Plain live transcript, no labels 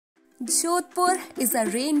Jodhpur is a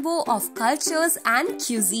rainbow of cultures and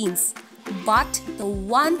cuisines. But the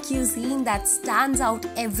one cuisine that stands out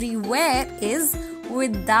everywhere is,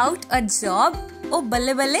 without a job, oh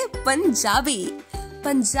balle balle, Punjabi.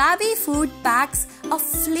 Punjabi food packs a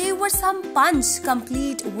flavorsome punch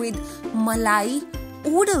complete with malai,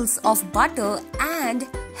 oodles of butter and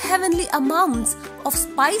heavenly amounts of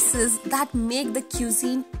spices that make the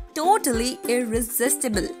cuisine totally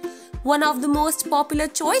irresistible. One of the most popular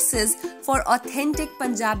choices for authentic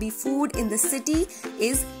Punjabi food in the city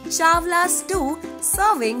is Chawlas too,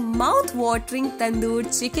 serving mouth-watering tandoor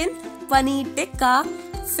chicken, paneer tikka,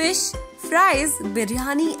 fish, fries,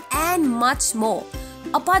 biryani and much more.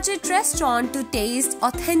 A budget restaurant to taste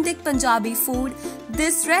authentic Punjabi food,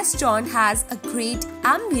 this restaurant has a great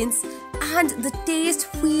ambience and the taste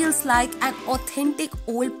feels like an authentic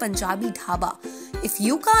old Punjabi dhaba. If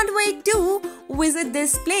you can't wait to visit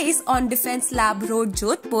this place on Defence Lab Road,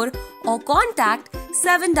 Jodhpur, or contact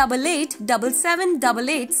 788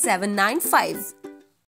 7788 795.